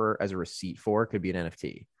paper as a receipt for could be an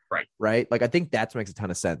NFT. Right. Like, I think that makes a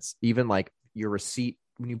ton of sense. Even like your receipt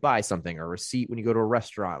when you buy something, or a receipt when you go to a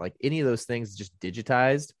restaurant, like any of those things is just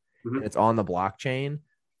digitized and it's on the blockchain.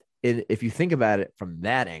 And if you think about it from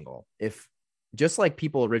that angle, if just like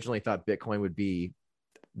people originally thought Bitcoin would be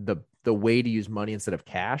the way to use money instead of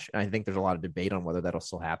cash, and I think there's a lot of debate on whether that'll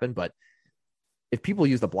still happen, but if people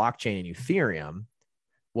use the blockchain and Ethereum,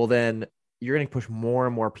 well, then you're going to push more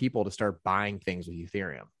and more people to start buying things with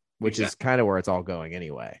Ethereum, which is kind of where it's all going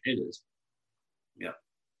anyway. It is. Yeah.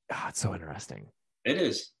 Oh, it's so interesting. It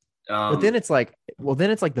is. But then it's like,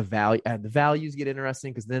 the value, the values get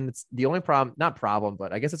interesting because then it's the only problem, not problem,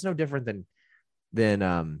 but I guess it's no different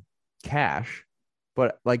than cash.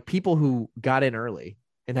 But like people who got in early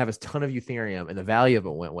and have a ton of Ethereum and the value of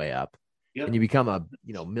it went way up, and you become a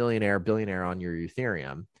millionaire, billionaire on your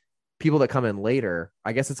Ethereum. People that come in later,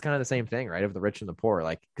 I guess it's kind of the same thing, right? Of the rich and the poor,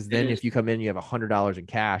 like because then if you come in, you have $100 in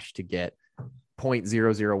cash to get 0.001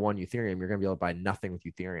 Ethereum, you're going to be able to buy nothing with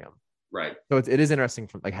Ethereum. Right. So it is interesting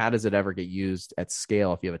from like, how does it ever get used at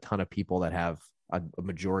scale if you have a ton of people that have a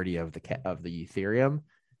majority of the Ethereum?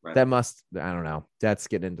 Right. That must, I don't know. That's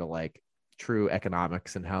getting into like true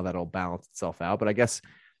economics and how that'll balance itself out. But I guess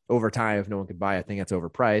over time, if no one could buy a thing that's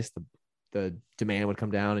overpriced, the demand would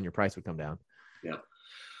come down and your price would come down. Yeah.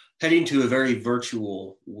 Heading to a very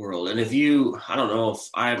virtual world. And I don't know if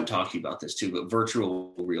I haven't talked to you about this too, but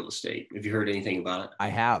virtual real estate. Have you heard anything about it? I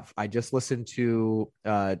have. I just listened to,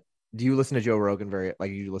 do you listen to Joe Rogan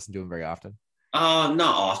you listen to him very often? Not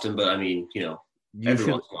often, but I mean, every once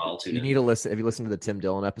in a while too. You need to listen. If you listen to the Tim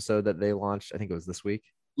Dillon episode that they launched, I think it was this week.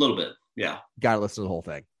 A little bit. Yeah. Got to listen to the whole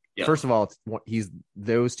thing. Yep. First of all,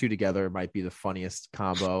 those two together might be the funniest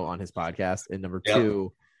combo on his podcast. And number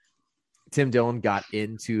two, Tim Dillon got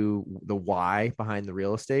into the why behind the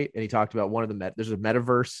real estate. And he talked about there's a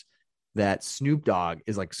metaverse that Snoop Dogg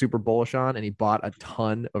is like super bullish on. And he bought a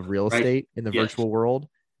ton of real estate in the virtual world.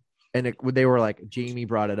 And they were like, Jamie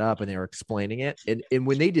brought it up and they were explaining it. And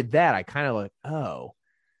when they did that, I kind of like, oh,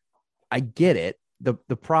 I get it.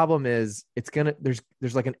 The problem is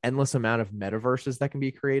there's like an endless amount of metaverses that can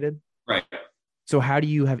be created. Right. So how do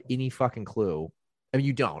you have any fucking clue? I mean,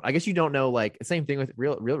 you don't. I guess you don't know. Like same thing with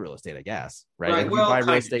real estate, I guess. Right. Like, well, you buy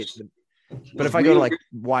real estate. But if I go to like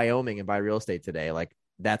Wyoming and buy real estate today, like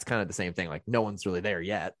that's kind of the same thing. Like no one's really there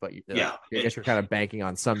yet, but I guess you're kind of banking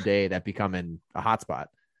on someday that becoming a hotspot.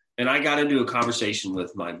 And I got into a conversation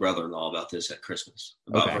with my brother-in-law about this at Christmas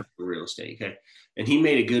about virtual real estate. Okay. And he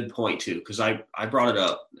made a good point too. Cause I brought it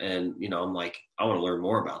up and, I'm like, I want to learn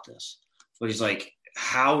more about this, but he's like,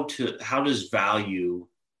 how do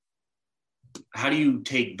you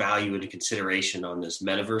take value into consideration on this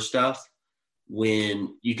metaverse stuff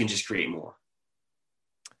when you can just create more?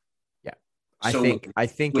 Yeah. I think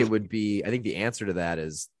the answer to that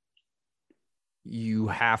is you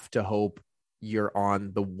have to hope you're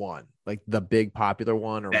on the one, like the big popular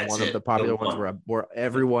one, or one of the popular ones where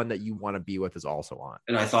everyone that you want to be with is also on.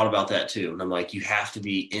 And I thought about that too. And I'm like, you have to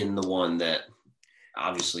be in the one that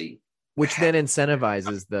obviously, which then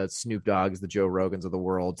incentivizes the Snoop Dogg's, the Joe Rogans of the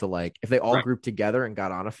world to like, if they all grouped together and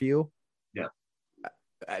got on a few,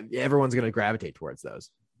 everyone's going to gravitate towards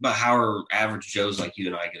those. But how are average Joes like you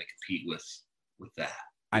and I going to compete with that?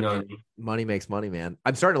 I mean, money makes money, man.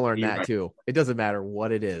 I'm starting to learn that too. It doesn't matter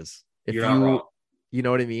what it is. If you're not wrong. You know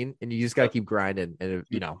what I mean? And you just got to keep grinding and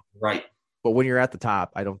right. But when you're at the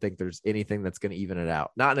top, I don't think there's anything that's going to even it out.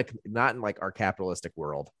 Not in like our capitalistic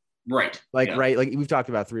world. Right. Like, right. Like we've talked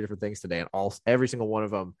about 3 different things today and every single one of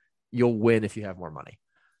them, you'll win if you have more money.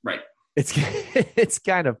 Right. It's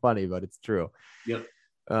kind of funny, but it's true. Yep.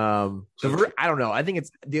 I don't know. I think it's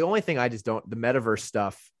the only thing the metaverse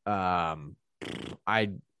stuff.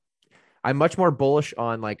 I'm much more bullish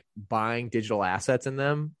on like buying digital assets in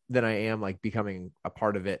them than I am like becoming a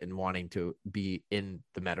part of it and wanting to be in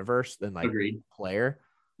the metaverse than like player.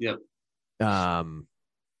 Yep. I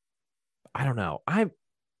don't know.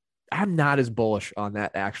 I'm not as bullish on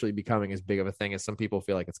that actually becoming as big of a thing as some people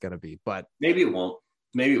feel like it's going to be, but maybe it won't.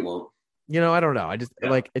 I don't know. I just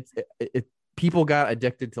like it people got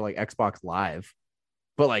addicted to like Xbox Live,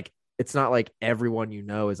 but like it's not like everyone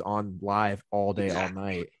is on live all day, all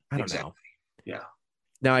night. I don't know. Yeah.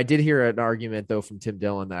 Now I did hear an argument though from Tim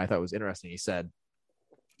Dillon that I thought was interesting. He said,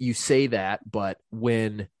 you say that, but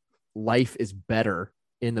when life is better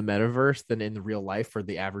in the metaverse than in the real life for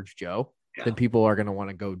the average Joe, then people are going to want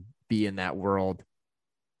to go be in that world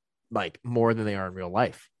like more than they are in real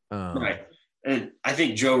life. Right. And I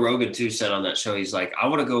think Joe Rogan too said on that show, he's like, I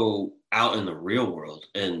want to go out in the real world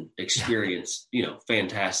and experience,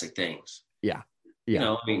 fantastic things. Yeah.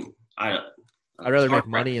 I mean, I'd rather make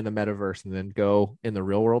money in the metaverse and then go in the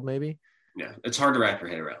real world, maybe. Yeah, it's hard to wrap your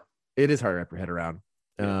head around. It is hard to wrap your head around.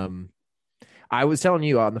 I was telling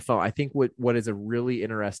you on the phone, I think what is a really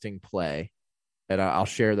interesting play, and I'll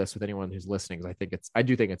share this with anyone who's listening, because I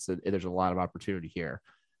do think there's a lot of opportunity here.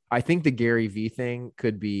 I think the Gary Vee thing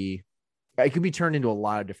could be turned into a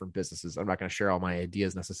lot of different businesses. I'm not going to share all my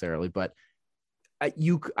ideas necessarily, but I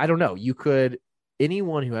don't know. You could,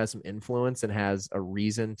 anyone who has some influence and has a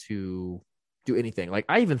reason to do anything. Like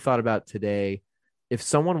I even thought about today, if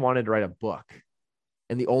someone wanted to write a book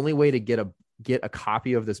and the only way to get a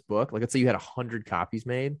copy of this book, like let's say you had 100 copies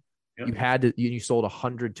made, Yep. you sold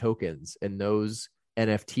 100 tokens, and those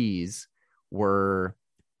NFTs were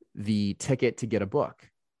the ticket to get a book.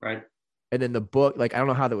 Right. And then the book, like I don't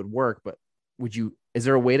know how that would work, but is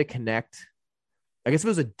there a way to connect? I guess if it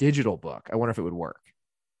was a digital book, I wonder if it would work.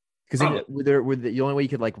 Because the only way you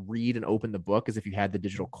could like read and open the book is if you had the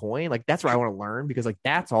digital coin. Like that's where I want to learn, because like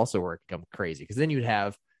that's also where it becomes crazy. Because then you'd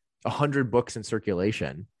have 100 books in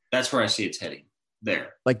circulation. That's where I see it's heading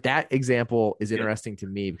there. Like that example is interesting to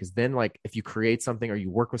me, because then like if you create something or you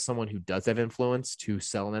work with someone who does have influence to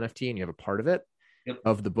sell an NFT and you have a part of it,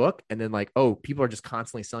 of the book, and then like, oh, people are just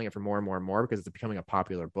constantly selling it for more and more and more because it's becoming a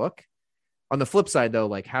popular book. On the flip side though,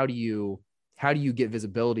 like how do you get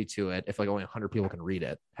visibility to it if like only 100 people can read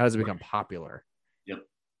it? How does it become popular? Yep.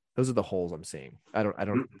 Those are the holes I'm seeing. I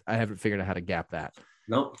haven't figured out how to gap that.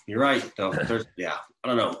 Nope, you're right though. I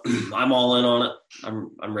don't know. I'm all in on it.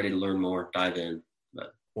 I'm ready to learn more, dive in.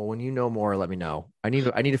 But well, when you know more, let me know. I need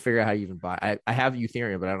to figure out how you even buy. I have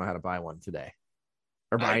Ethereum, but I don't know how to buy one today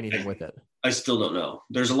or buy anything with it. I still don't know.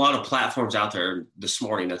 There's a lot of platforms out there. This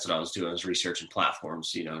morning, that's what I was doing. I was researching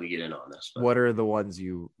platforms, to get in on this. But, what are the ones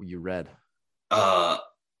you read? I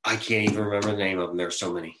can't even remember the name of them. There's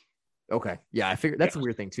so many. Okay. Yeah, I figured that's a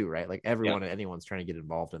weird thing too, right? Like anyone's trying to get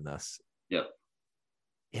involved in this. Yep.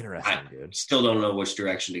 Interesting, dude. Still don't know which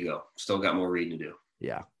direction to go. Still got more reading to do.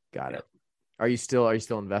 Yeah, got it. Are you still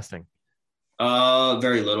investing?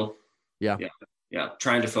 Very little. Yeah.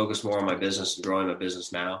 Trying to focus more on my business and growing my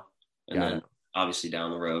business now, and then obviously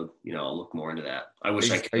down the road, I'll look more into that. I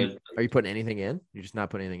wish I could. Are you putting anything in? You're just not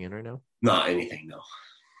putting anything in right now? Not anything, no.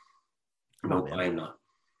 No, I am not.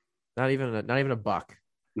 Not even a buck.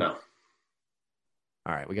 No.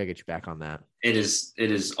 All right, we gotta get you back on that. It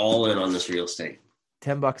is all in on this real estate.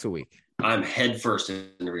 $10 a week. I'm head first in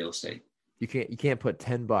the real estate. You can't put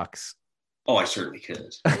 $10. Oh, I certainly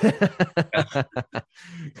could.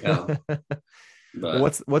 Yeah.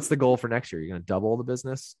 But what's the goal for next year? You're gonna double the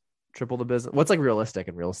business, triple the business? What's like realistic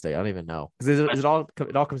in real estate? I don't even know, because it all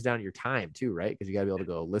comes down to your time too, right? Because you gotta be able to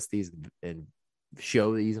go list these and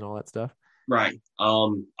show these and all that stuff. Right.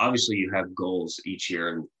 Obviously you have goals each year,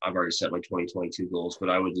 and I've already set my 2022 goals, but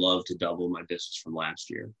I would love to double my business from last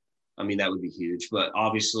year. I mean, that would be huge, but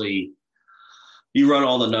obviously you run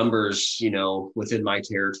all the numbers, within my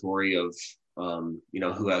territory of,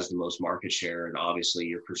 who has the most market share, and obviously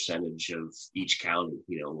your percentage of each county,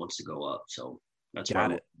 wants to go up. So that's where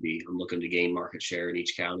I'm looking to gain market share in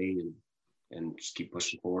each county and just keep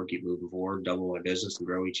pushing forward, keep moving forward, double my business and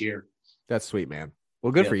grow each year. That's sweet, man.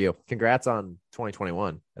 Well, good for you. Congrats on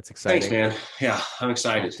 2021. That's exciting. Thanks, man. Yeah, I'm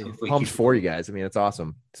excited. Pumped for you guys. I mean, it's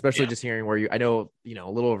awesome, especially just hearing where I know, a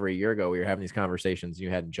little over a year ago, we were having these conversations. You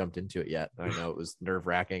hadn't jumped into it yet. I know it was nerve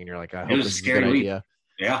wracking, and you're like, I hope this is a good idea.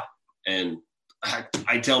 Yeah. And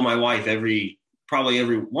I tell my wife probably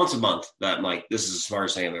every once a month that I'm like, this is the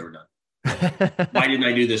smartest thing I've ever done. Why didn't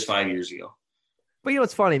I do this 5 years ago? But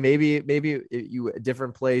it's funny. Maybe you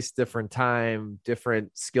different place, different time,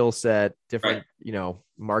 different skill set, different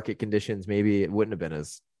market conditions. Maybe it wouldn't have been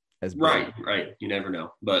as big. Right. You never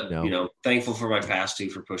know. But thankful for my past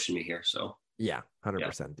too for pushing me here. So yeah,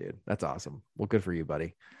 100%, dude. That's awesome. Well, good for you,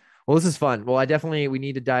 buddy. Well, this is fun. Well, we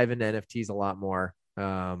need to dive into NFTs a lot more.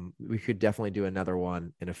 We could definitely do another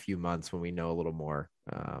one in a few months when we know a little more.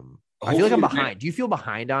 I feel like I'm behind. Do you feel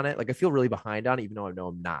behind on it? Like I feel really behind on it, even though I know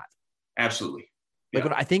I'm not. Absolutely. Like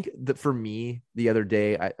when I think that for me the other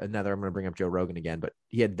day, I'm going to bring up Joe Rogan again, but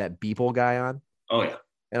he had that Beeple guy on. Oh yeah.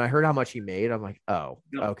 And I heard how much he made. I'm like,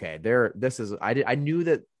 okay, I knew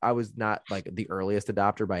that I was not like the earliest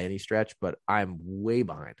adopter by any stretch, but I'm way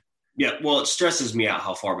behind. Yeah. Well, it stresses me out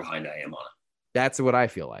how far behind I am on it. That's what I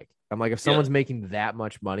feel like. I'm like, if someone's making that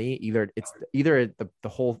much money, either the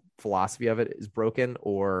whole philosophy of it is broken,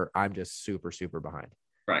 or I'm just super, super behind.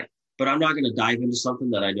 Right. But I'm not going to dive into something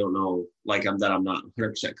that I don't know, that I'm not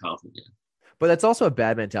 100% confident in. But that's also a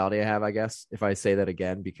bad mentality I have, I guess, if I say that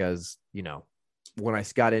again, because, when I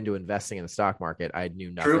got into investing in the stock market, I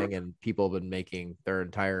knew nothing. And people have been making their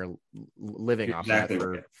entire living off that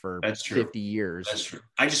for 50 years. That's true.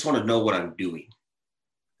 I just want to know what I'm doing.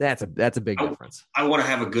 That's a big difference. I want to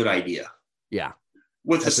have a good idea. Yeah.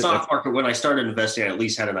 With the stock market, when I started investing, I at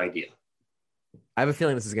least had an idea. I have a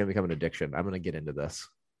feeling this is going to become an addiction. I'm going to get into this.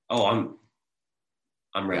 Oh,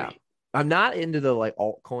 I'm ready. Yeah. I'm not into the like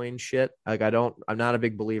altcoin shit. Like I'm not a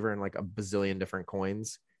big believer in like a bazillion different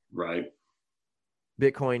coins. Right.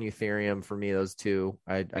 Bitcoin, Ethereum, for me, those two,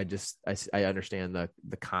 I understand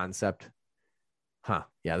the concept. Huh.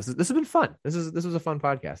 Yeah. This has been fun. This was a fun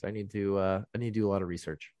podcast. I need to do a lot of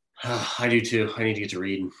research. I do too. I need to get to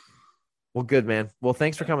reading. Well, good, man. Well,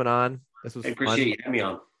 thanks for coming on. This was I appreciate fun. you having me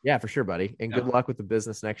on. Yeah, for sure, buddy. And Yeah. good luck with the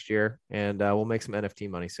business next year. And we'll make some NFT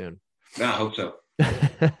money soon. Yeah, I hope so.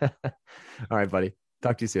 All right, buddy.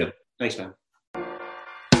 Talk to you soon. Yep. Thanks, man.